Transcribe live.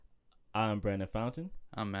I'm Brandon Fountain,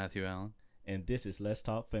 I'm Matthew Allen. and this is Let's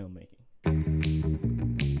Talk Filmmaking.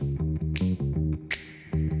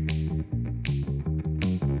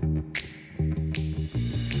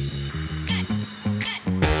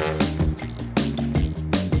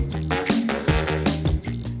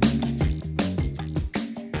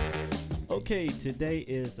 Okay, today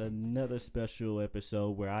is another special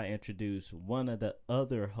episode where I introduce one of the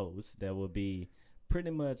other hosts that will be pretty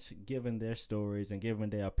much giving their stories and giving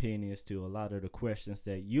their opinions to a lot of the questions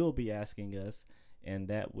that you'll be asking us, and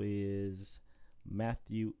that was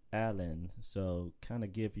Matthew Allen. So kind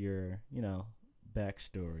of give your,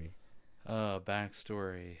 backstory.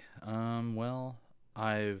 Backstory. Well,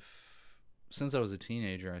 since I was a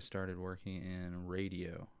teenager, I started working in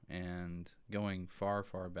radio, and going far,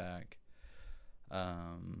 far back,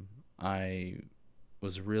 I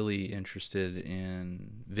was really interested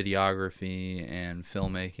in videography and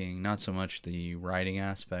filmmaking, not so much the writing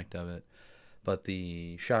aspect of it, but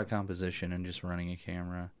the shot composition and just running a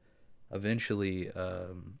camera. Eventually,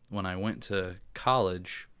 when I went to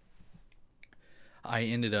college, I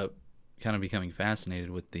ended up kind of becoming fascinated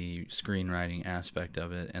with the screenwriting aspect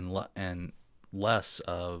of it, and less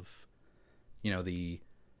of, the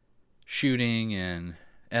shooting and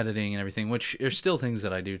editing and everything, which are still things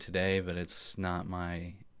that I do today, but it's not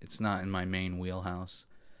in my main wheelhouse.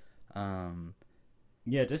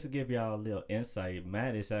 Yeah, just to give y'all a little insight,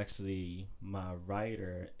 Matt is actually my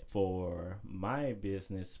writer for my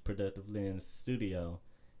business, Productive Lens Studio.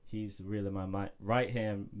 He's really my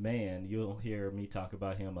right-hand man. You'll hear me talk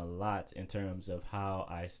about him a lot in terms of how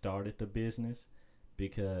I started the business,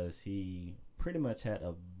 because he pretty much had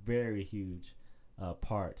a very huge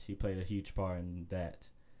part. He played a huge part in that.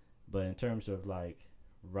 But in terms of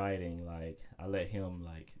writing, I let him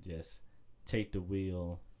just take the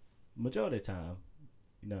wheel majority of the time,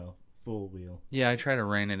 full wheel. Yeah, I try to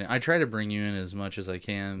rein it in. I try to bring you in as much as I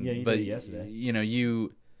can. Yeah, you but did yesterday.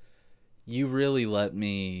 You really let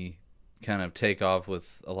me kind of take off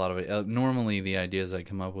with a lot of it. Normally, the ideas I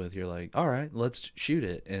come up with, you're like, all right, let's shoot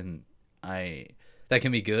it. And that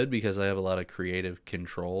can be good because I have a lot of creative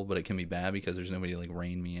control, but it can be bad because there's nobody to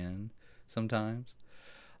rein me in sometimes.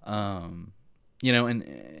 And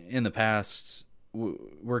in the past,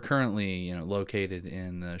 we're currently, located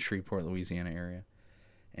in the Shreveport, Louisiana area.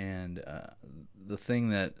 And the thing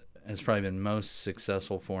that has probably been most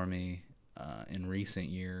successful for me in recent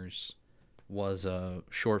years was a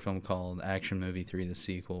short film called Action Movie 3, the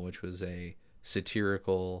sequel, which was a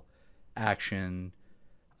satirical action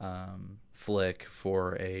flick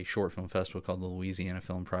for a short film festival called the Louisiana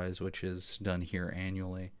Film Prize, which is done here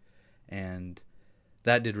annually. And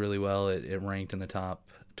that did really well. It ranked in the top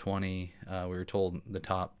 20. We were told the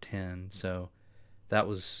top 10. So that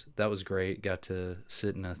was great. Got to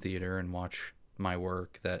sit in a theater and watch my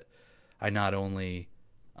work that I not only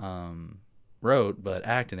wrote but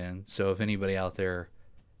acted in. So if anybody out there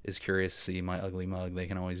is curious to see my ugly mug, they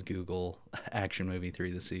can always Google Action Movie 3,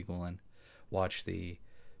 the sequel, and watch the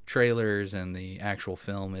trailers. And the actual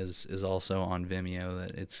film is also on Vimeo.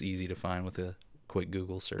 That it's easy to find with a quick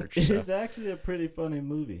Google search. So. It's actually a pretty funny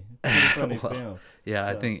movie. Pretty funny film. Yeah,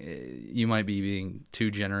 so. I think you might be being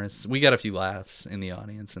too generous. We got a few laughs in the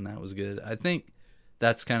audience, and that was good. I think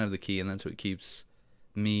that's kind of the key, and that's what keeps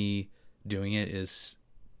me doing it is,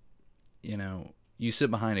 you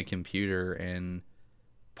sit behind a computer and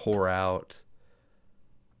pour out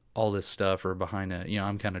all this stuff, or behind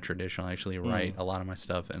I'm kind of traditional. I actually write a lot of my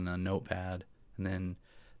stuff in a notepad, and then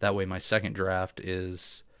that way my second draft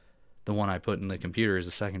is the one I put in the computer is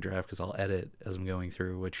the second draft, because I'll edit as I'm going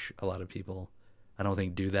through, which a lot of people, I don't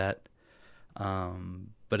think, do that.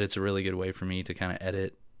 But it's a really good way for me to kind of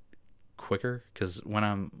edit quicker, because when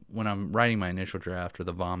I'm writing my initial draft, or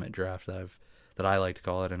the vomit draft that I like to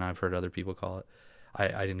call it, and I've heard other people call it,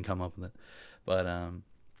 I didn't come up with it, but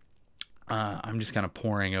I'm just kind of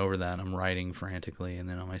pouring over that. I'm writing frantically, and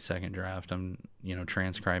then on my second draft, I'm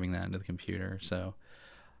transcribing that into the computer. So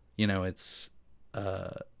it's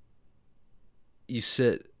you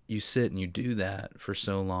sit and you do that for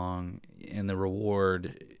so long, and the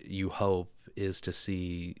reward, you hope, is to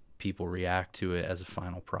see people react to it as a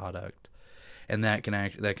final product. And that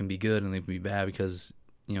can be good, and they can be bad, because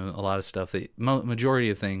a lot of stuff, majority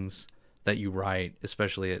of things that you write,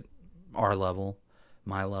 especially at our level,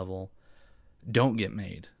 my level, don't get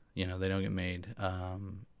made. They don't get made.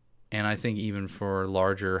 And I think even for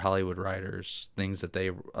larger Hollywood writers, things that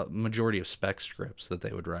majority of spec scripts that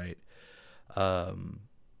they would write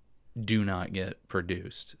do not get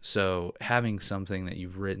produced. So having something that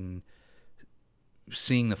you've written,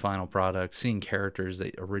 seeing the final product, seeing characters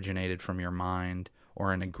that originated from your mind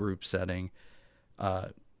or in a group setting,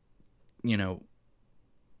 you know,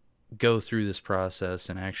 go through this process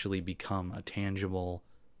and actually become a tangible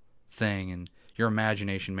thing, and your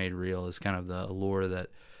imagination made real is kind of the allure that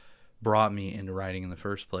brought me into writing in the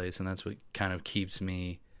first place. And that's what kind of keeps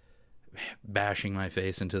me bashing my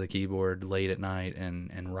face into the keyboard late at night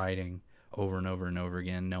and writing over and over and over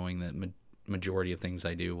again, knowing that majority of things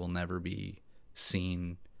I do will never be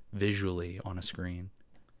seen visually on a screen.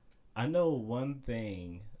 I know one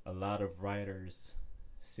thing a lot of writers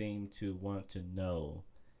seem to want to know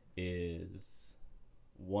is,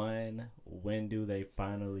 one, when do they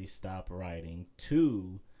finally stop writing?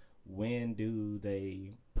 Two, when do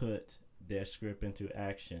they put their script into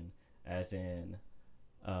action? As in,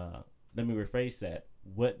 let me rephrase that.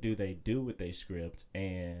 What do they do with their script?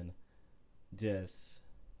 And just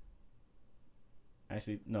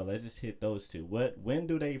actually, no, let's just hit those two. When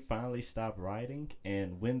do they finally stop writing?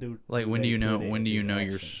 And when do you know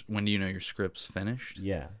your script's finished?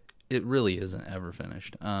 Yeah. It really isn't ever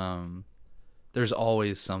finished. There's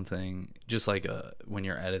always something, just like when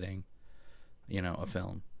you're editing, you know, a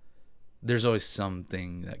film. There's always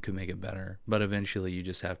something that could make it better, but eventually you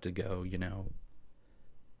just have to go, you know.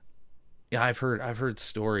 Yeah, I've heard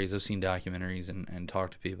stories, I've seen documentaries and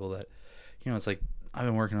talked to people that, you know, it's like, I've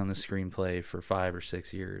been working on this screenplay for 5 or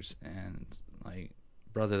 6 years, and like,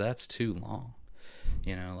 brother, that's too long.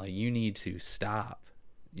 You know, like, you need to stop.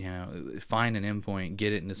 You know, find an endpoint,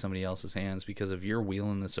 get it into somebody else's hands, because if you're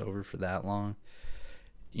wheeling this over for that long,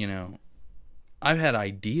 you know, I've had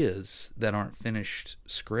ideas that aren't finished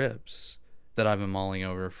scripts that I've been mulling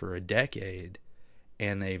over for a decade,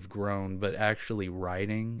 and they've grown, but actually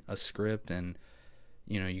writing a script and,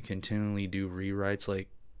 you know, you continually do rewrites, like,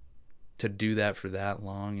 to do that for that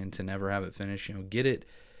long and to never have it finished, you know, get it.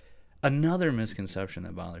 Another misconception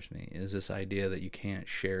that bothers me is this idea that you can't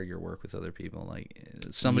share your work with other people. Like,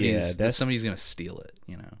 somebody's going to steal it,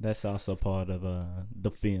 you know. That's also part of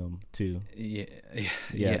the film too. Yeah.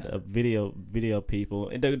 Video people,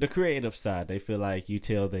 the creative side, they feel like you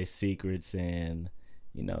tell their secrets, and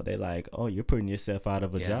you know, they like, oh, you're putting yourself out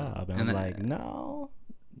of a job, and I'm like, no,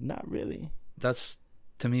 not really.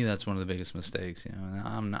 To me, that's one of the biggest mistakes. You know,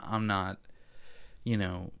 I'm not, you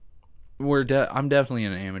know. I'm definitely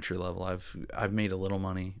at an amateur level. I've made a little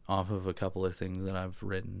money off of a couple of things that I've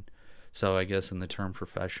written. So I guess in the term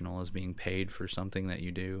professional is being paid for something that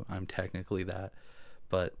you do. I'm technically that,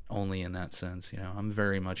 but only in that sense. You know, I'm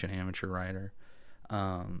very much an amateur writer.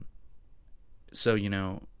 So, you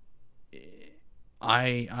know,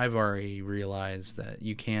 I've already realized that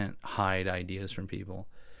you can't hide ideas from people.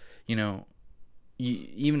 You know,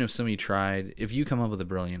 even if somebody tried, if you come up with a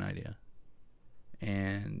brilliant idea,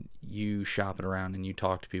 and you shop it around and you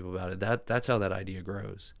talk to people about it, that's how that idea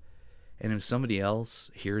grows. And if somebody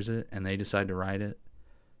else hears it and they decide to write it,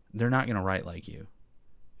 they're not going to write like you.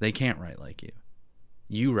 They can't write like you.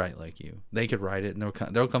 You write like you. They could write it, and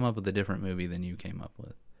they'll come up with a different movie than you came up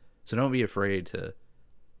with. So don't be afraid to,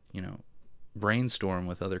 you know, brainstorm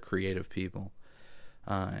with other creative people.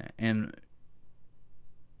 And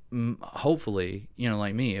hopefully, you know,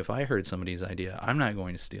 like me, if I heard somebody's idea, I'm not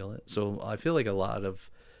going to steal it. So I feel like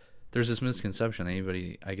there's this misconception that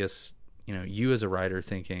anybody, I guess, you know, you as a writer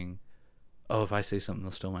thinking, oh, if I say something,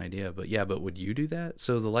 they'll steal my idea. But would you do that?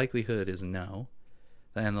 So the likelihood is no.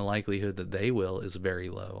 And the likelihood that they will is very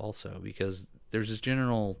low also, because there's this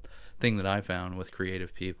general thing that I found with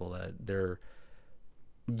creative people that they're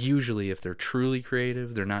usually, if they're truly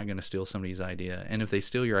creative, they're not going to steal somebody's idea. And if they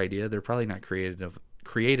steal your idea, they're probably not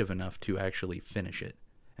creative enough to actually finish it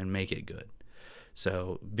and make it good.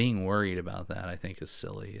 So being worried about that, I think, is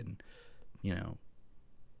silly. And, you know,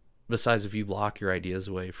 besides, if you lock your ideas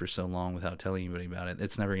away for so long without telling anybody about it,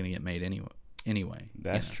 it's never going to get made anyway.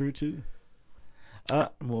 That's true too.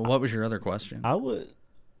 Well, what was your other question? I want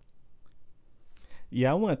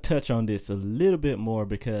to touch on this a little bit more,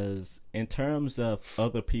 because in terms of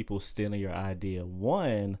other people stealing your idea,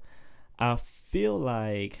 one, I feel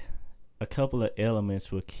like a couple of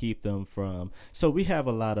elements will keep them from. So we have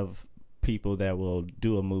a lot of people that will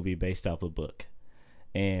do a movie based off a book,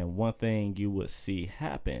 and one thing you would see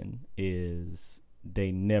happen is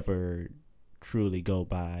they never truly go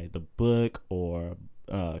by the book or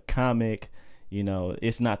comic. You know,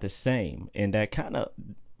 it's not the same, and that kind of,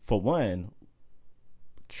 for one,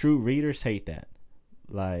 true readers hate that.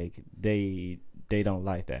 Like, they don't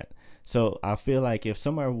like that. So I feel like if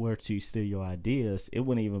somebody were to steal your ideas, it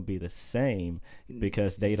wouldn't even be the same,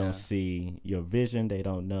 because they don't see your vision. They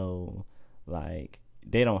don't know, like,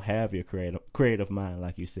 they don't have your creative mind,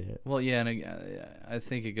 like you said. Well, yeah, and I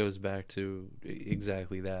think it goes back to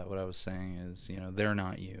exactly that. What I was saying is, you know, they're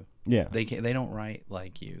not you. Yeah. They don't write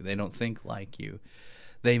like you. They don't think like you.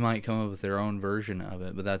 they might come up with their own version of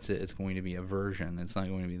it, but that's it. It's going to be a version. It's not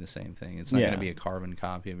going to be the same thing. It's not going to be a carbon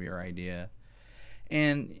copy of your idea.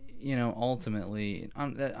 And, you know, ultimately,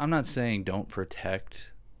 I'm not saying don't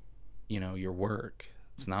protect, you know, your work.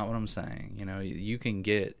 It's not what I'm saying. You know, you can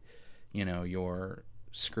get, you know, your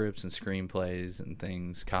scripts and screenplays and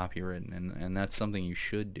things copywritten, and that's something you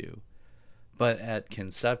should do. But at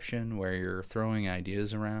conception, where you're throwing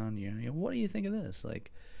ideas around, you know, what do you think of this?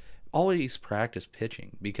 Like, always practice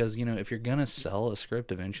pitching, because, you know, if you're going to sell a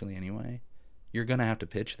script eventually anyway, you're going to have to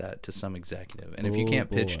pitch that to some executive. And if you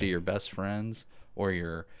can't pitch to your best friends or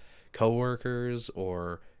your coworkers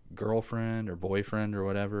or girlfriend or boyfriend or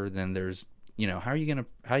whatever, then there's, you know, how are you going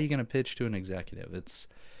to pitch to an executive?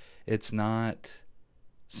 It's not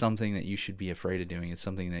something that you should be afraid of doing. It's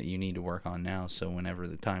something that you need to work on now, so whenever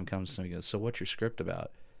the time comes, somebody goes, so what's your script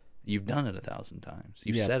about? You've done it 1,000 times.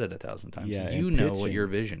 You've said it 1,000 times. Yeah, you know what your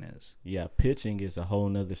vision is. Yeah, pitching is a whole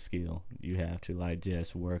nother skill you have to like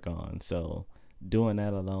just work on. So doing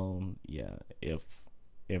that alone, yeah, if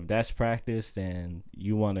that's practice, then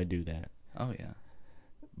you want to do that. Oh yeah.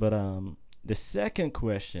 But the second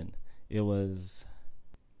question, it was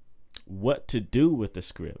what to do with the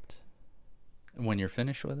script. When you're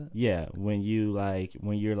finished with it? Yeah, when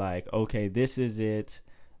you're like, okay, this is it.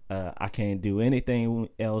 I can't do anything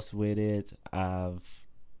else with it.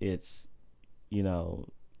 It's, you know,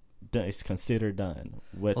 it's considered done.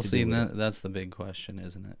 Well, see, that's the big question,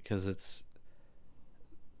 isn't it? Because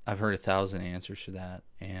I've heard 1,000 answers to that,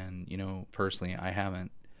 and, you know, personally, I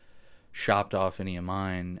haven't shopped off any of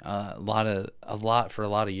mine. A lot for a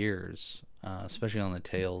lot of years, especially on the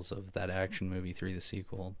tails of that Action Movie 3, the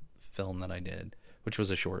sequel film that I did, which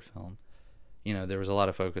was a short film. You know, there was a lot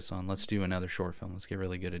of focus on, let's do another short film. Let's get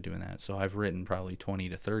really good at doing that. So I've written probably 20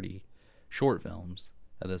 to 30 short films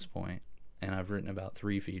at this point, and I've written about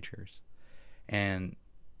 3 features. And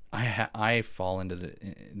I fall into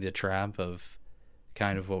the trap of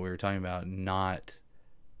kind of what we were talking about, not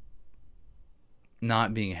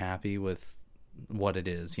being happy with what it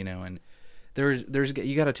is, you know. And there's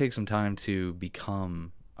you got to take some time to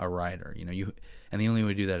become a writer, you know. And the only way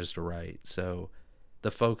to do that is to write. So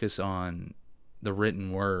the focus on the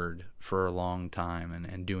written word for a long time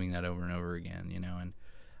and doing that over and over again, you know. And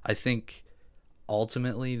I think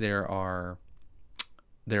ultimately there are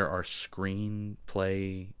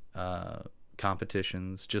screenplay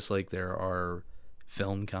competitions, just like there are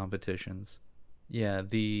film competitions. Yeah,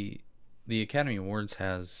 the Academy Awards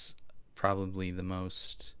has probably the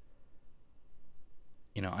most,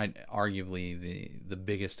 you know, arguably the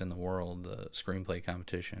biggest in the world, the screenplay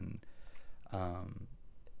competition.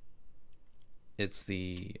 It's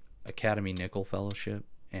the Academy Nickel Fellowship,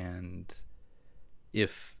 and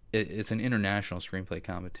it's an international screenplay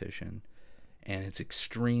competition, and it's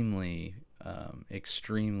extremely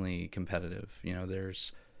competitive. You know,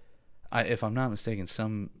 if I'm not mistaken,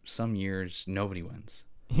 some years nobody wins.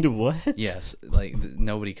 What? Yes, like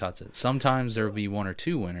nobody cuts it. Sometimes there will be 1 or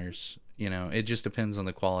 2 winners. You know, it just depends on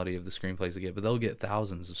the quality of the screenplays they get, but they'll get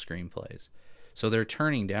thousands of screenplays. So they're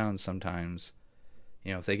turning down sometimes,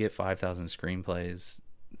 you know, if they get 5,000 screenplays,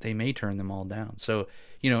 they may turn them all down. So,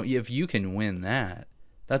 you know, if you can win that,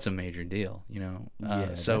 that's a major deal, you know.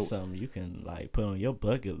 Yeah, so that's something you can like put on your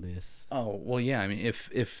bucket list. Oh, well, yeah. I mean,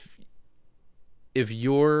 if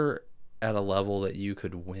you're at a level that you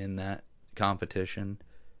could win that competition,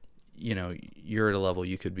 you know, you're at a level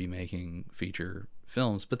you could be making feature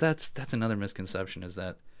films. But that's another misconception, is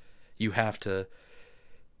that you have to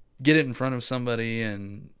get it in front of somebody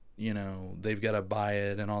and, you know, they've got to buy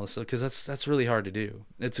it and all this stuff, because that's really hard to do.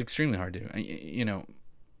 It's extremely hard to do. You know,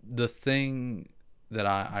 the thing that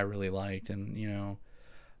I really liked, and, you know,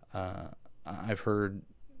 I've heard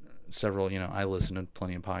several, you know, I listen to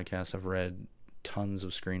plenty of podcasts. I've read tons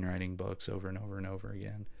of screenwriting books over and over and over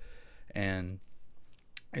again. And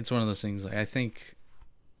it's one of those things, like, I think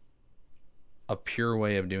a pure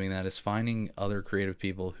way of doing that is finding other creative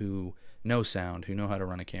people who know sound, who know how to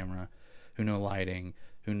run a camera, who know lighting,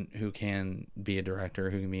 who can be a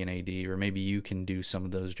director, who can be an AD, or maybe you can do some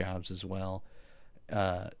of those jobs as well,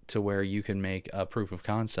 to where you can make a proof of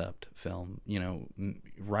concept film. You know,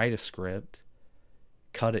 write a script,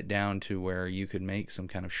 cut it down to where you could make some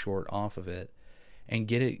kind of short off of it, and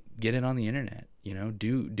get it on the internet. You know,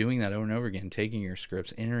 doing that over and over again, taking your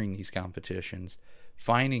scripts, entering these competitions,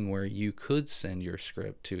 finding where you could send your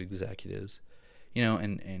script to executives, you know,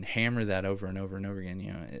 and hammer that over and over and over again.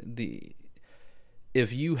 You know,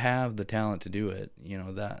 if you have the talent to do it, you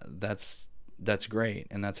know, that's great,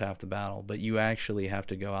 and that's half the battle. But you actually have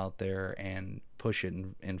to go out there and push it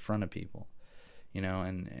in front of people.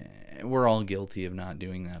 and we're all guilty of not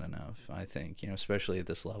doing that enough, I think, especially at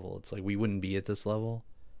this level. It's like we wouldn't be at this level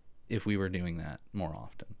if we were doing that more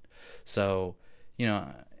often. So,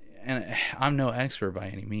 and I'm no expert by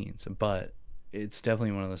any means, but it's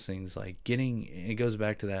definitely one of those things, like it goes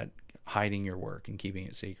back to that hiding your work and keeping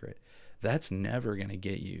it secret. That's never going to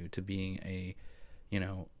get you to being a,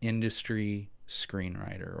 industry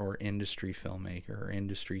screenwriter or industry filmmaker or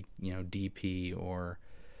industry, DP or,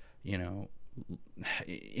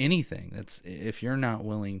 anything. That's, if you're not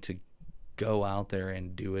willing to go out there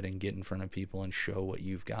and do it and get in front of people and show what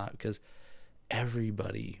you've got, because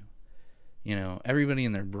everybody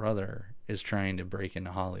and their brother is trying to break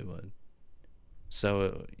into Hollywood.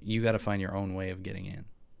 So you got to find your own way of getting in.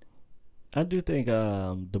 I do think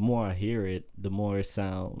the more I hear it, the more it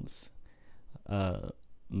sounds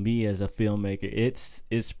me as a filmmaker.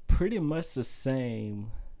 It's pretty much the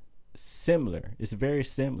similar. It's very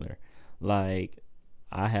similar. Like,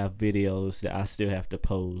 I have videos that I still have to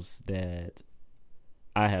post that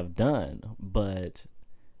I have done, but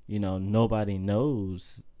nobody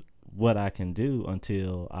knows what I can do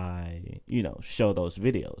until I show those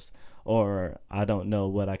videos, or I don't know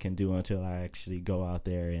what I can do until I actually go out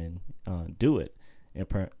there and do it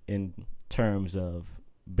in terms of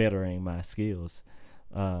bettering my skills.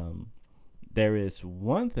 There is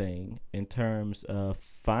one thing in terms of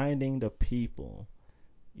finding the people,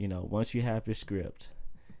 once you have your script,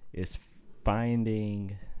 is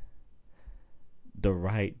finding the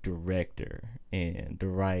right director and the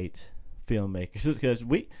right filmmakers, because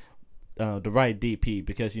the right DP,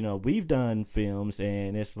 because we've done films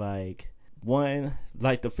and it's like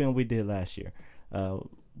the film we did last year,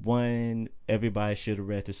 everybody should have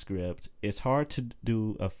read the script. It's hard to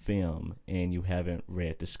do a film and you haven't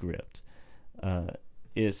read the script.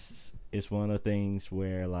 It's one of the things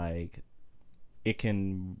where, like, it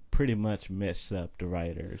can pretty much mess up the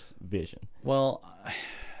writer's vision. Well,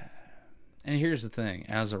 and here's the thing,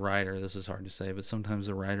 as a writer, this is hard to say, but sometimes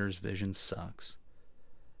a writer's vision sucks.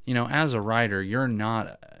 As a writer, you're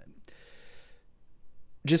not,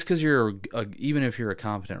 just because even if you're a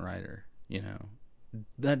competent writer,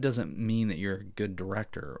 that doesn't mean that you're a good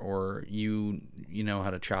director or you know how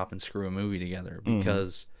to chop and screw a movie together,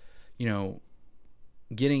 because,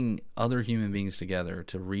 getting other human beings together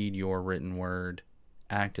to read your written word,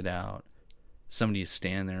 act it out, somebody to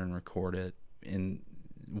stand there and record it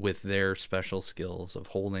with their special skills of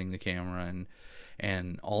holding the camera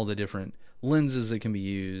and all the different lenses that can be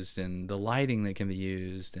used and the lighting that can be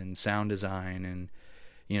used and sound design and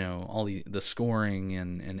all the scoring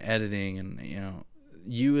and editing, and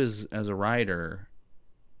you as a writer,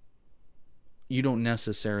 you don't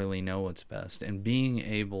necessarily know what's best, and being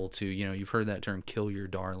able to, you've heard that term, kill your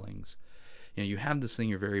darlings. You have this thing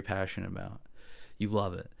you're very passionate about, you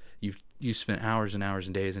love it, you spent hours and hours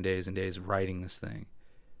and days and days and days writing this thing.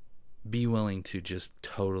 Be willing to just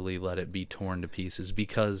totally let it be torn to pieces,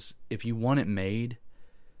 because if you want it made,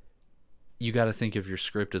 you got to think of your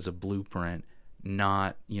script as a blueprint,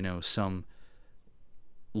 not, some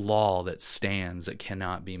law that stands that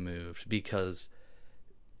cannot be moved. Because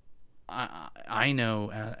I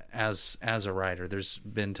know as a writer, there's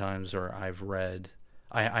been times where I've read,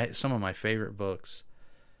 some of my favorite books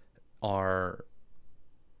are,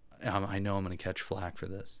 I know I'm going to catch flack for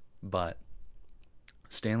this, but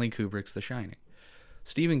Stanley Kubrick's The Shining.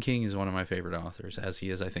 Stephen King is one of my favorite authors, as he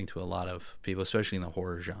is, I think, to a lot of people, especially in the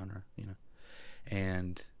horror genre,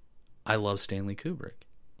 and I love Stanley Kubrick.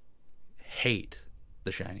 Hate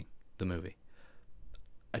The Shining, the movie.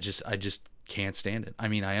 I just can't stand it. I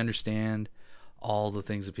mean, I understand all the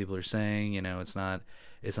things that people are saying. It's not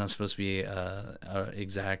supposed to be a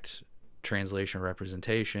exact translation or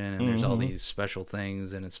representation, and there's all these special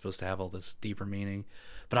things, and it's supposed to have all this deeper meaning.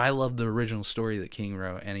 But I love the original story that King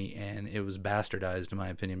wrote, and it was bastardized, in my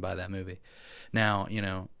opinion, by that movie. Now,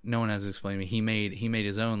 no one has explained to me. He made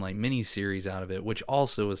his own like mini series out of it, which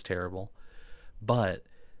also was terrible. But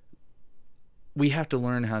we have to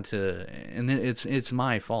learn how to, and it's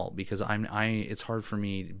my fault, because it's hard for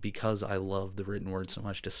me, because I love the written word so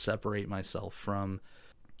much, to separate myself from.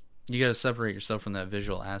 You got to separate yourself from that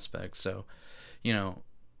visual aspect. So,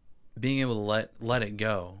 being able to let it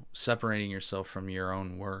go, separating yourself from your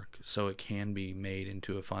own work so it can be made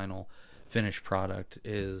into a final finished product,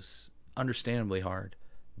 is understandably hard.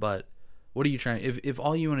 But what are you trying, if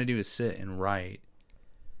all you want to do is sit and write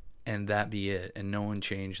and that be it, and no one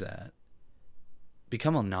change that,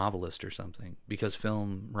 become a novelist or something, because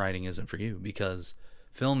film writing isn't for you, because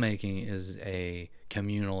filmmaking is a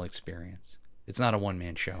communal experience. It's not a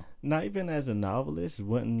one-man show. Not even as a novelist,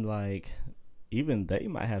 wouldn't even they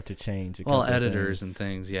might have to change a Well, couple of editors things. and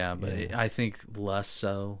things, yeah, but I think less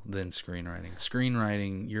so than screenwriting.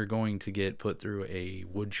 Screenwriting, you're going to get put through a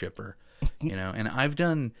wood chipper,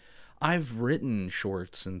 and I've written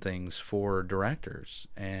shorts and things for directors,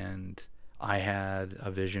 and I had a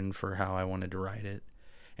vision for how I wanted to write it.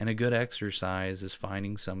 And a good exercise is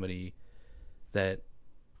finding somebody that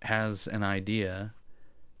has an idea.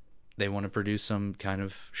 They want to produce some kind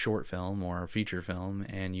of short film or a feature film,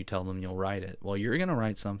 and you tell them you'll write it. Well, you're going to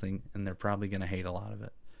write something, and they're probably going to hate a lot of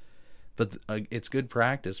it. But it's good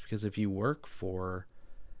practice, because if you work for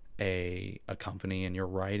a company and you're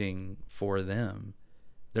writing for them,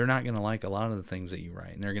 they're not going to like a lot of the things that you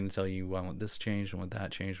write. And they're going to tell you, well, I want this changed, I want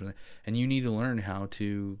that changed. And you need to learn how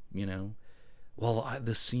to,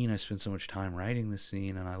 this scene, I spent so much time writing this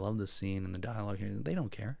scene, and I love this scene, and the dialogue here. They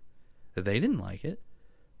don't care. If they didn't like it,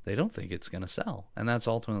 they don't think it's going to sell. And that's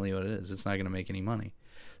ultimately what it is. It's not going to make any money.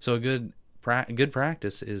 So a good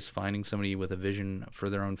practice is finding somebody with a vision for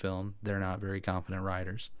their own film. They're not very competent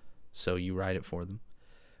writers, so you write it for them.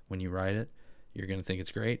 When you write it, you're going to think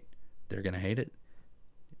it's great. They're going to hate it.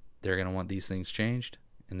 They're going to want these things changed,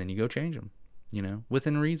 and then you go change them,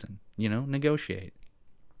 within reason, negotiate.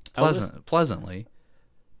 Pleasantly,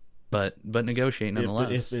 but negotiate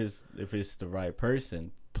nonetheless. If it's the right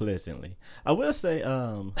person, pleasantly. I will say,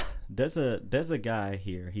 there's a guy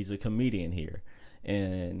here. He's a comedian here,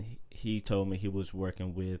 and he told me he was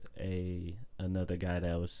working with another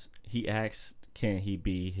guy he asked, can he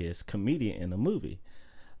be his comedian in a movie?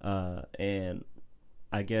 And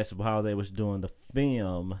I guess while they was doing the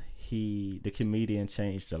film, the comedian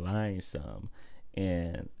changed the line some,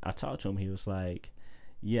 and I talked to him. He was like,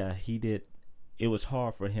 yeah, he did. It was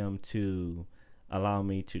hard for him to allow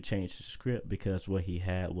me to change the script because what he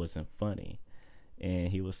had wasn't funny. And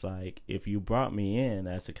he was like, if you brought me in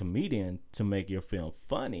as a comedian to make your film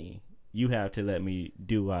funny, you have to let me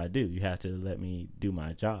do what I do. You have to let me do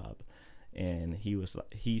my job. And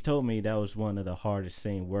he told me that was one of the hardest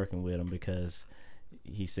things working with him, because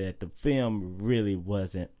he said the film really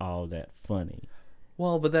wasn't all that funny.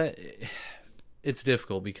 Well, but it's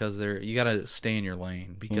difficult because you got to stay in your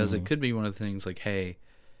lane, because it could be one of the things like, hey,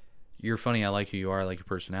 you're funny, I like who you are, I like your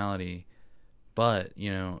personality, but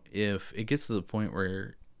if it gets to the point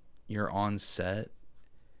where you're on set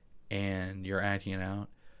and you're acting it out,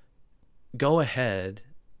 go ahead,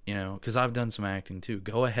 because I've done some acting too,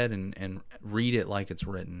 go ahead and read it like it's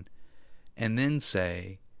written, and then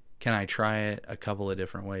say, can I try it a couple of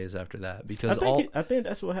different ways after that? Because I think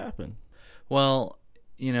that's what happened. Well,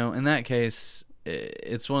 in that case,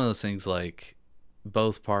 it's one of those things like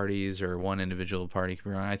both parties or one individual party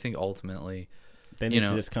can be wrong. I think ultimately they need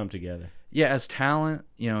to just come together. Yeah, as talent,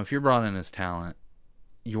 if you're brought in as talent,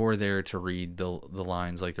 you're there to read the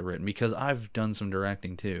lines like they're written. Because I've done some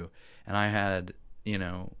directing too, and I had,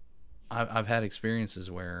 I've had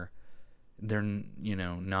experiences where they're,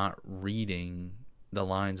 not reading the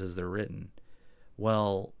lines as they're written.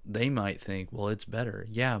 Well, they might think, well, it's better.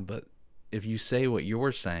 Yeah, but if you say what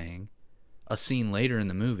you're saying, a scene later in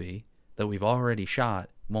the movie that we've already shot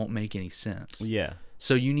won't make any sense. Yeah.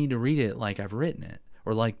 So you need to read it like I've written it,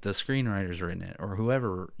 or like the screenwriter's written it, or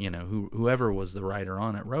whoever, whoever was the writer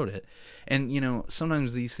on it wrote it. And,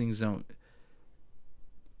 sometimes these things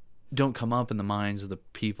don't come up in the minds of the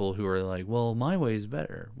people who are like, well, my way is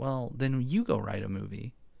better. Well, then you go write a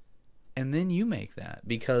movie, and then you make that,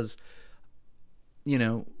 because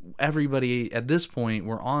everybody at this point,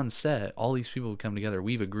 we're on set, all these people come together,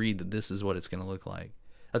 we've agreed that this is what it's going to look like.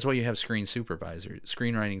 That's why you have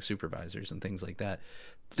screenwriting supervisors and things like that.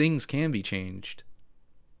 Things can be changed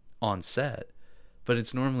on set, but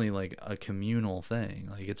it's normally like a communal thing,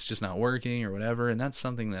 like it's just not working or whatever, and that's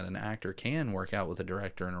something that an actor can work out with a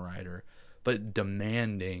director and a writer. But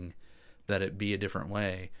demanding that it be a different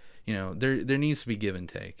way, there needs to be give and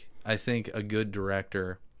take. I think a good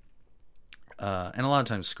director, and a lot of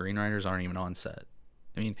times screenwriters aren't even on set.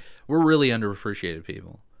 I mean, we're really underappreciated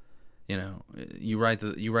people. You write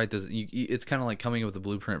this. It's kind of like coming up with a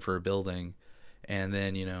blueprint for a building, and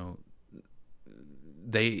then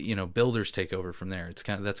builders take over from there.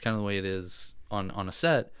 That's kind of the way it is on a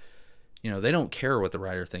set. They don't care what the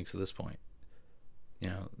writer thinks at this point.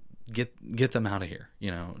 Get them out of here.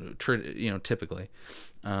 Typically.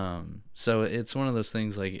 So it's one of those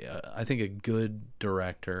things. Like I think a good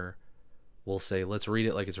director will say, let's read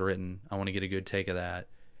it like it's written. I want to get a good take of that.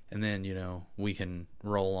 And then, we can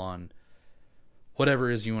roll on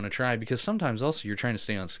whatever it is you want to try, because sometimes also you're trying to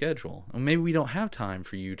stay on schedule. And maybe we don't have time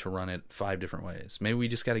for you to run it 5 different ways. Maybe we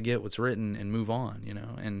just got to get what's written and move on,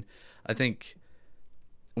 And I think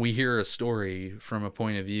we hear a story from a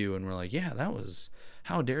point of view and we're like, yeah, that was,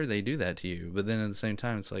 how dare they do that to you? But then at the same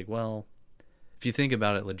time, it's like, well, if you think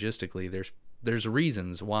about it logistically, there's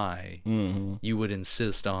reasons why you would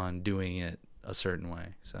insist on doing it a certain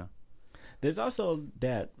way. So there's also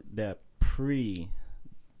that pre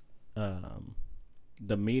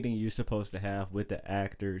the meeting you're supposed to have with the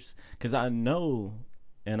actors, because I know,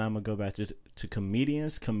 and I'm gonna go back to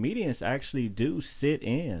comedians actually do sit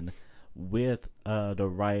in with the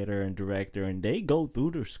writer and director, and they go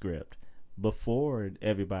through the script before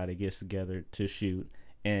everybody gets together to shoot,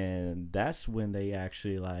 and that's when they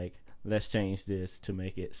actually like, let's change this to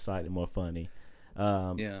make it slightly more funny.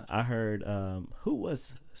 I heard who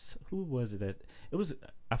was it that it was,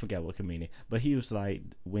 I forgot what comedian, but he was like,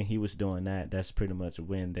 when he was doing that, that's pretty much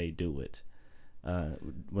when they do it,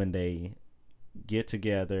 when they get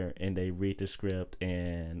together and they read the script,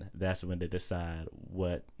 and that's when they decide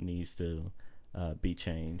what needs to be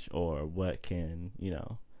changed, or what can,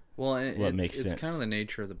 well, what makes sense. It's kind of the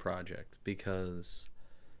nature of the project, because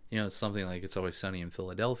it's something like It's Always Sunny in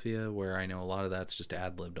Philadelphia, where I know a lot of that's just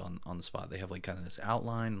ad-libbed on the spot. They have like kind of this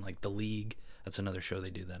outline, like The League. That's another show they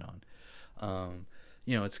do that on.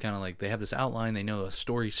 It's kind of like they have this outline, they know a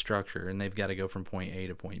story structure, and they've got to go from point A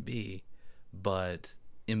to point B. But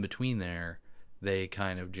in between there, they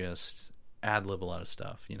kind of just ad-lib a lot of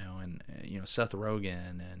stuff, and Seth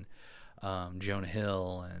Rogen and Jonah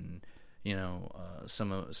Hill and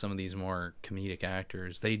some of these more comedic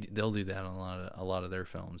actors, they'll do that on a lot of their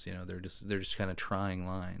films. They're just kind of trying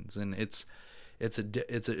lines, and there's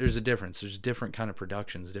a difference. There's different kind of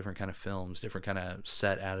productions, different kind of films, different kind of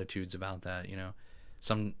set attitudes about that.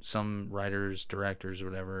 Some writers, directors, or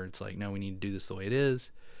whatever, it's like, no, we need to do this the way it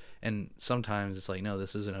is. And sometimes it's like, no,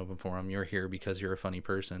 this is an open forum. You're here because you're a funny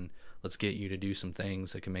person. Let's get you to do some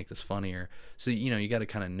things that can make this funnier. So, you got to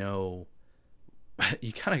kind of know,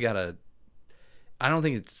 you kind of got to, I don't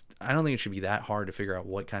think it should be that hard to figure out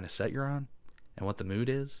what kind of set you're on and what the mood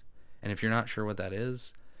is. And if you're not sure what that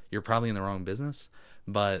is, you're probably in the wrong business.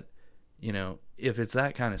 But, if it's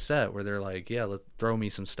that kind of set where they're like, yeah, let's throw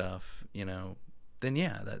me some stuff, then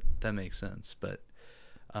yeah, that makes sense. But,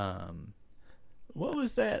 what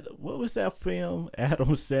was that film Adam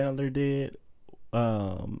Sandler did?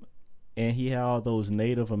 And he had all those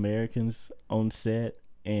Native Americans on set,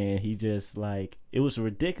 and he just like, it was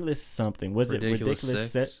ridiculous something. Was it Ridiculous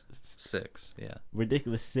Six? Yeah.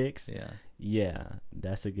 Ridiculous Six? Yeah. Yeah,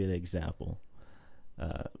 that's a good example.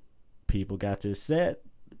 People got to set.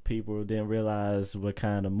 People didn't realize what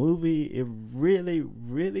kind of movie it really,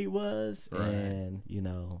 really was. Right. And,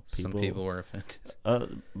 some people were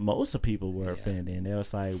offended. Most of people were offended. And they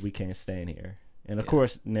was like, we can't stand here. And, of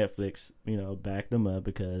course, Netflix, backed them up,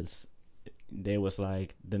 because they was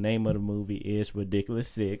like, the name of the movie is Ridiculous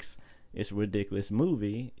Six. It's a ridiculous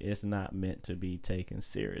movie. It's not meant to be taken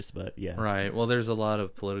serious. But, yeah. Right. Well, there's a lot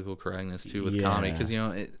of political correctness, too, with comedy. Because,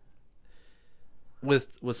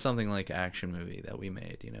 with something like Action Movie that we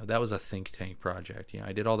made, that was a think tank project.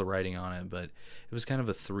 I did all the writing on it, but it was kind of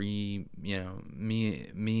a three,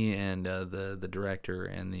 me and the director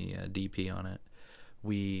and the DP on it.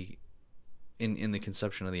 We, in the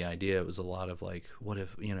conception of the idea, it was a lot of like, what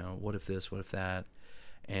if this, what if that,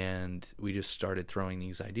 and we just started throwing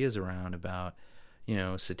these ideas around about,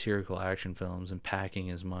 satirical action films and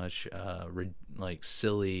packing as much like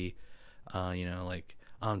silly, like,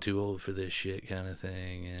 I'm too old for this shit kind of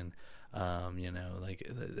thing, and like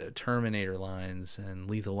the Terminator lines and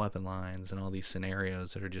Lethal Weapon lines and all these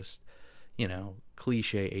scenarios that are just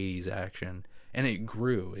cliche 80s action. And it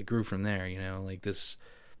grew from there, like this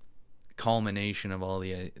culmination of all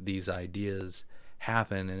these ideas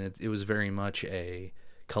happened, and it was very much a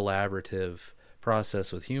collaborative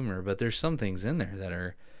process with humor. But there's some things in there that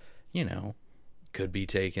are could be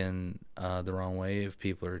taken the wrong way if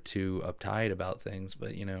people are too uptight about things.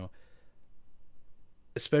 But,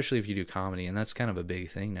 especially if you do comedy, and that's kind of a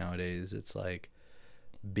big thing nowadays, it's like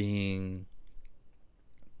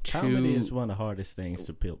comedy is one of the hardest things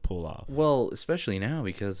to pull off. Well, especially now,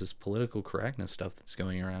 because this political correctness stuff that's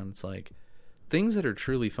going around, it's like things that are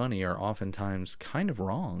truly funny are oftentimes kind of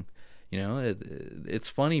wrong. It's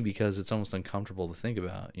funny because it's almost uncomfortable to think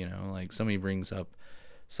about. Like somebody brings up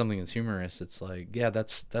something that's humorous, it's like, yeah,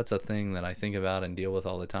 that's a thing that I think about and deal with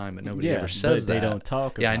all the time, but nobody ever says that. They don't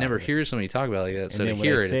talk about it. I never hear somebody talk about it like that, so to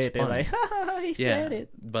hear it, it's funny. They're like, ha, he said it.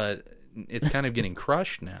 But it's kind of getting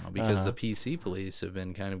crushed now, because the PC police have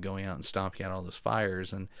been kind of going out and stomping out all those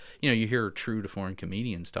fires, and you hear true to form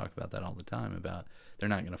comedians talk about that all the time, about they're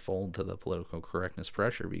not going to fold to the political correctness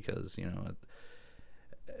pressure, because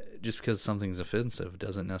just because something's offensive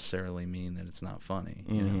doesn't necessarily mean that it's not funny.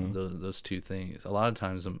 You know, those two things. A lot of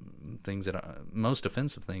times, things that are, most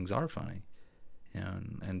offensive things are funny. You know,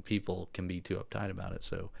 and people can be too uptight about it.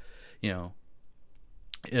 So, you know,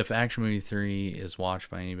 if Action Movie 3 is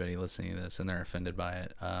watched by anybody listening to this and they're offended by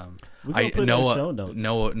it, we're gonna put it in the show notes.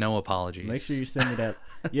 No apologies. Make sure you send me that.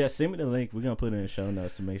 Yeah, send me the link. We're gonna put it in the show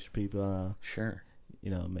notes to make sure people, sure,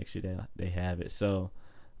 you know, make sure they have it. So,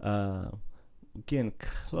 getting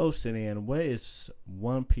close to the end, what is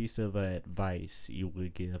one piece of advice you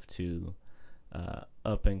would give to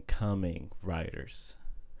up and coming writers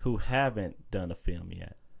who haven't done a film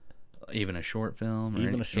yet? Even a short film, or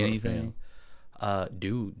even a short anything. film.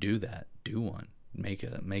 Do that. Do one. Make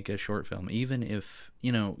a short film. Even if,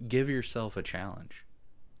 you know, give yourself a challenge.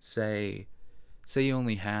 Say you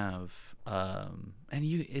only have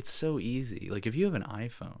it's so easy. Like if you have an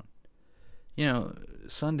iPhone, you know,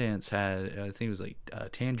 Sundance had, I think it was like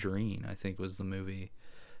Tangerine, I think was the movie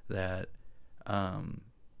that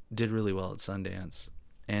did really well at Sundance.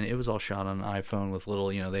 And it was all shot on an iPhone with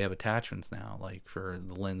little, you know, they have attachments now, like for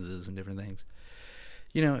the lenses and different things.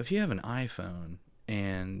 You know, if you have an iPhone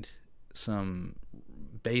and some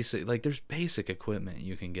basic, like there's basic equipment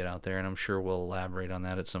you can get out there, and I'm sure we'll elaborate on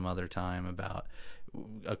that at some other time about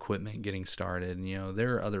equipment getting started. And, you know,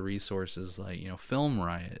 there are other resources like, you know, Film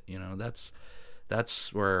Riot, you know, that's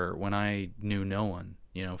where, when I knew no one,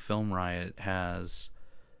 you know, Film Riot has,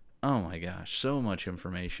 oh my gosh, so much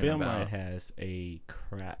information. Film Riot has a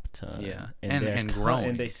crap ton. Yeah. And growing.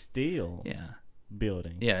 And they still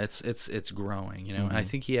building. Yeah, it's growing, you know. And I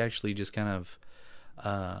think he actually just kind of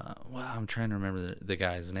I'm trying to remember the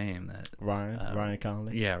guy's name, that Ryan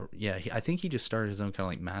Conley. Yeah. I think he just started his own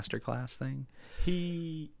kind of like masterclass thing.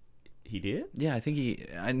 He did? Yeah, I think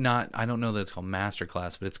I don't know that it's called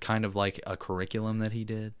masterclass, but it's kind of like a curriculum that he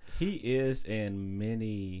did. He is in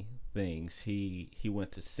many things. He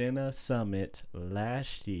went to Cine Summit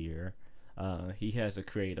last year. He has a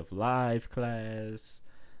Creative Live class.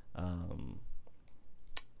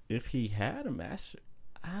 If he had a master,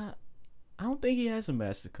 I don't think he has a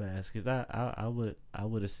master class, because I would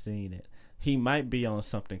have seen it. He might be on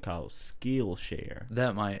something called Skillshare.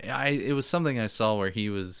 That might. It was something I saw where he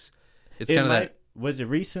was. It's kind of that. Was it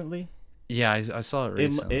recently? Yeah, I saw it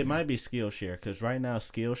recently. It might be Skillshare, because right now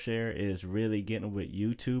Skillshare is really getting with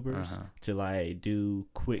YouTubers to like do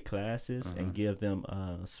quick classes and give them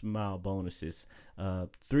small bonuses.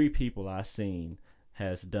 3 people I've seen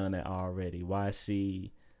has done it already.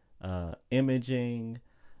 YC, Imaging,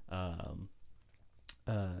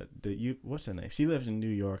 what's her name? She lives in New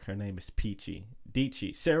York. Her name is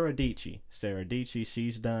Sarah Dietschy.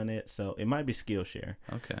 She's done it, so it might be Skillshare.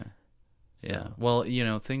 Okay. Yeah. Well, you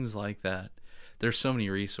know, things like that. There's so many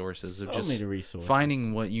resources.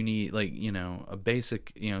 Finding what you need, like, you know, a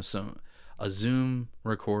basic, you know, a Zoom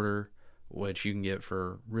recorder, which you can get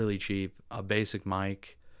for really cheap, a basic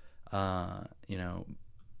mic. You know,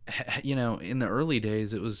 in the early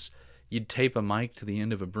days, it was, you'd tape a mic to the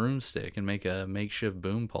end of a broomstick and make a makeshift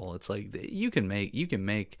boom pole. It's like you can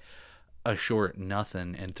make a short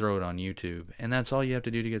nothing and throw it on YouTube, and that's all you have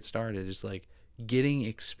to do to get started. Just like getting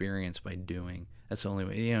experience by doing. That's the only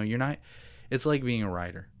way. You know, it's like being a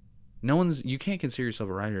writer. You can't consider yourself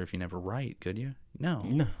a writer if you never write, could you?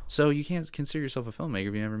 No. So you can't consider yourself a filmmaker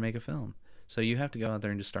if you never make a film. So you have to go out there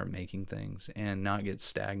and just start making things and not get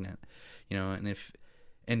stagnant, you know.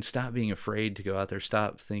 And stop being afraid to go out there.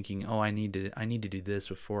 Stop thinking, oh, I need to do this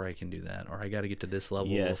before I can do that, or I got to get to this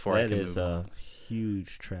level before I can move on. That is a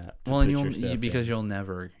huge trap. Well, and you'll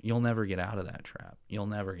never get out of that trap. You'll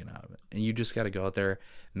never get out of it, and you just got to go out there,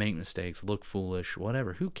 make mistakes, look foolish,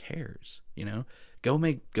 whatever. Who cares? You know, go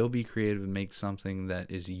be creative and make something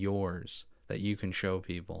that is yours that you can show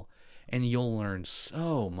people, and you'll learn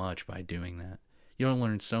so much by doing that. You'll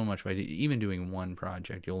learn so much by even doing one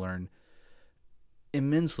project. You'll learn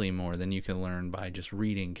immensely more than you can learn by just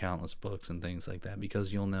reading countless books and things like that,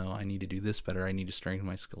 because you'll know, I need to do this better, I need to strengthen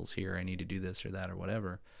my skills here, I need to do this or that or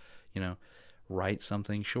whatever. You know, write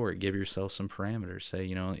something short, give yourself some parameters, say,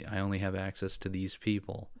 you know, I only have access to these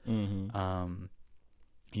people.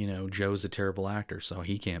 You know, Joe's a terrible actor, so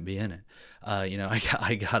he can't be in it. You know,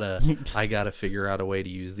 I gotta figure out a way to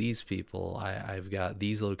use these people. I've got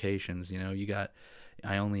these locations. You know,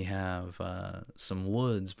 I only have some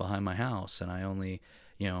woods behind my house, and I only,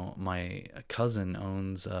 you know, my cousin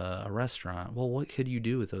owns a restaurant. Well, what could you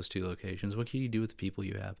do with those 2 locations? What can you do with the people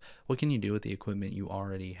you have? What can you do with the equipment you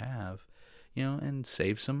already have? You know, and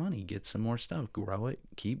save some money, get some more stuff, grow it,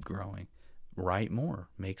 keep growing, write more,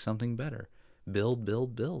 make something better, build,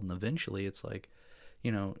 and eventually it's like,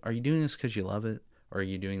 you know, are you doing this because you love it, or are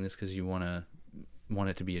you doing this because you want to want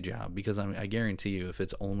it to be a job, because I guarantee you, if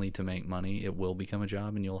it's only to make money, it will become a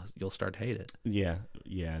job, and you'll start to hate it. Yeah,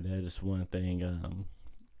 that is one thing.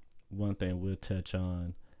 One thing we'll touch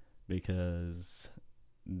on, because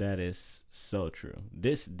that is so true.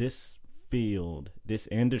 This field, this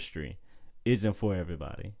industry, isn't for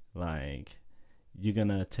everybody. Like, you're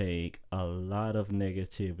gonna take a lot of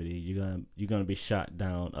negativity. You're gonna be shot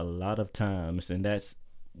down a lot of times, and that's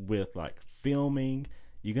with like filming.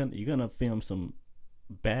 You're gonna film some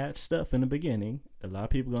bad stuff in the beginning. A lot of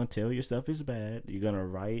people gonna tell your stuff is bad. You're gonna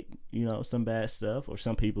write, some bad stuff, or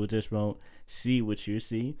some people just won't see what you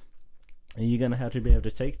see, and you're gonna have to be able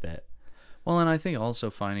to take that. Well, and I think also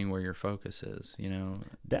finding where your focus is,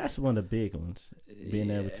 That's one of the big ones. Being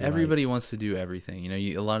able to, everybody wants to do everything.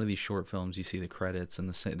 A lot of these short films, you see the credits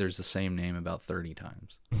and there's the same name about 30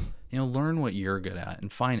 times. Learn what you're good at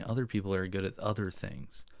and find other people that are good at other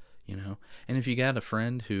things. And if you got a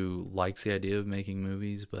friend who likes the idea of making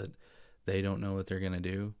movies, but they don't know what they're going to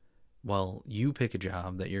do, well, you pick a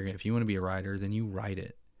job that if you want to be a writer, then you write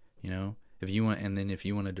it, if you want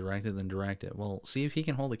to direct it, then direct it. Well, see if he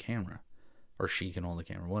can hold a camera, or she can hold the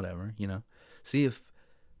camera, whatever, see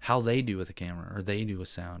how they do with the camera, or they do with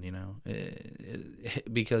sound,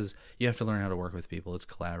 because you have to learn how to work with people. It's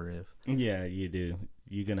collaborative. Yeah, you do.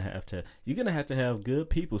 You're going to have to have good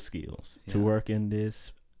people skills to work in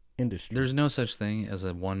this industry. There's no such thing as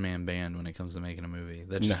a one-man band when it comes to making a movie.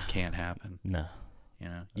 That just can't happen. No.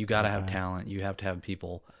 You got to have talent. You have to have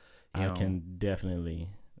people. I can definitely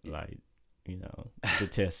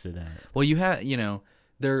attest to that. Well, you have,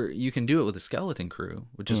 you can do it with a skeleton crew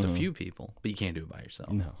with just a few people, but you can't do it by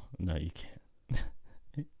yourself. No, you can't.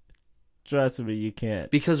 Trust me, you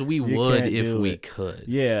can't. Because we would if we could.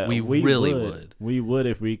 Yeah, we really would. We would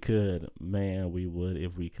if we could. Man, we would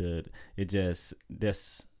if we could. It just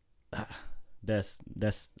that's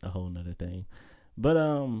a whole nother thing. But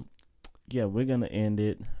we're gonna end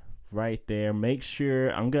it right there. Make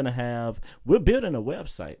sure we're building a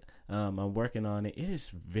website. I'm working on it. It is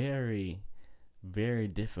very, very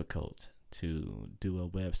difficult to do a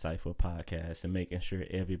website for podcasts, and making sure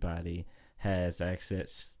everybody has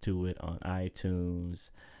access to it on iTunes.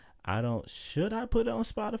 Should I put it on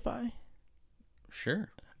Spotify? Sure.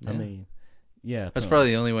 Yeah. I mean, yeah. That's probably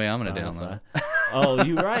the only way I'm going to download it. Oh,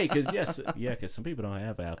 you're right. Because some people don't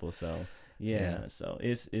have Apple. So, yeah. So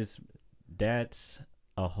that's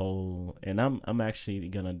a whole, and I'm actually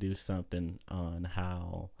going to do something on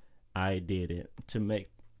how I did it to make,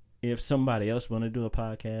 if somebody else want to do a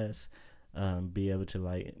podcast, be able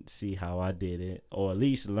to see how I did it, or at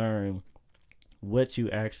least learn what you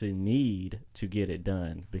actually need to get it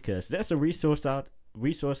done, because that's a resources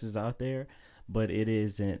out there, but it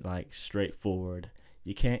isn't straightforward.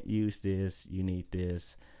 You can't use this, you need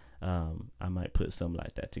this. I might put something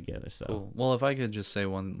like that together. So cool. Well, if I could just say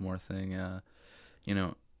one more thing, a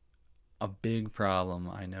big problem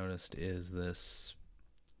I noticed is this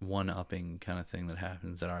one-upping kind of thing that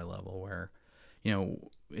happens at our level, where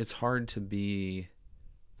it's hard to be,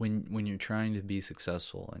 when you're trying to be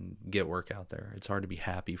successful and get work out there, it's hard to be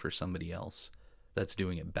happy for somebody else that's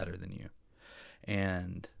doing it better than you.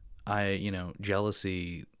 And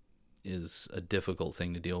jealousy is a difficult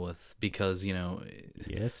thing to deal with, because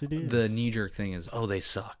yes, it is. The knee-jerk thing is, oh, they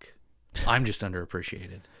suck, I'm just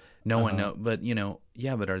underappreciated, no one knows. But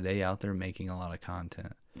but are they out there making a lot of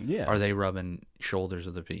content? Yeah. Are they rubbing shoulders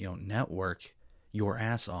with the network your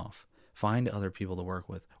ass off? Find other people to work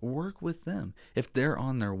with. Work with them. If they're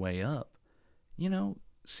on their way up,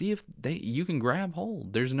 see if you can grab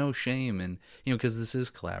hold. There's no shame in, because this is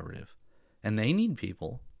collaborative, and they need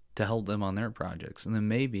people to help them on their projects. And then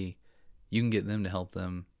maybe you can get them to help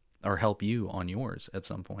them, or help you on yours at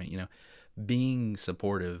some point. Being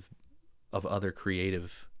supportive of other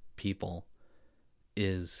creative people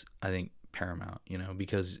is, I think, paramount,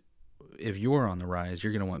 because if you're on the rise,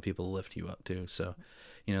 you're going to want people to lift you up too. So,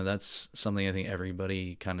 that's something I think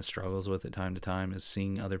everybody kind of struggles with at time to time, is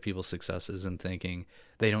seeing other people's successes and thinking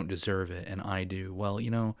they don't deserve it and I do. Well,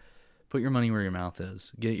 put your money where your mouth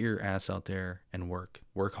is. Get your ass out there and work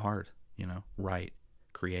hard, write,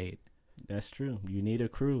 create. That's true. You need a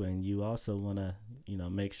crew, and you also want to,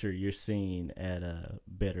 make sure you're seen at a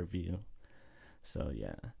better view. So,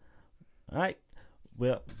 yeah. All right.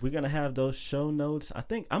 Well, we're going to have those show notes. I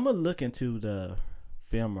think I'm going to look into the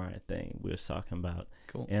film right thing we were talking about.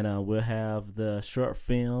 Cool. And we'll have the short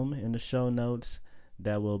film in the show notes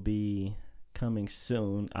that will be coming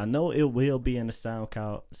soon. I know it will be in the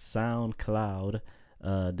SoundCloud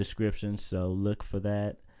description, so look for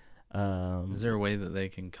that. Is there a way that they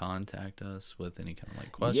can contact us with any kind of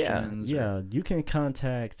questions? Yeah, you can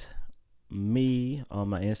contact me on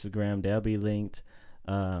my Instagram. They'll be linked.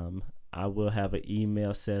 I will have an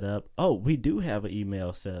email set up. Oh, we do have an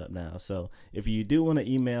email set up now. So if you do want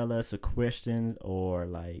to email us a question, or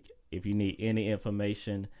like if you need any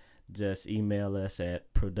information, just email us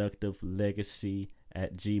at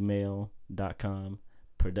productivelegacy@gmail.com.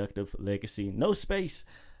 Productive Legacy, no space,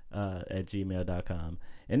 at gmail.com.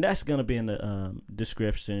 And that's going to be in the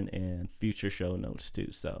description and future show notes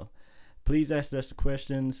too. So please ask us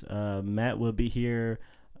questions. Matt will be here.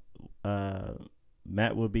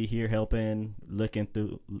 Matt will be here helping, looking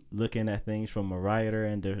at things from a writer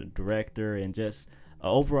and the director and just an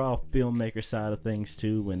overall filmmaker side of things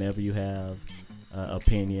too. Whenever you have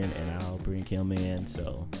opinion, and I'll bring him in.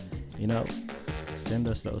 So, send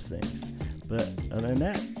us those things. But other than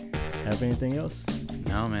that, have anything else?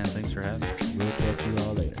 No, man. Thanks for having me. We'll catch you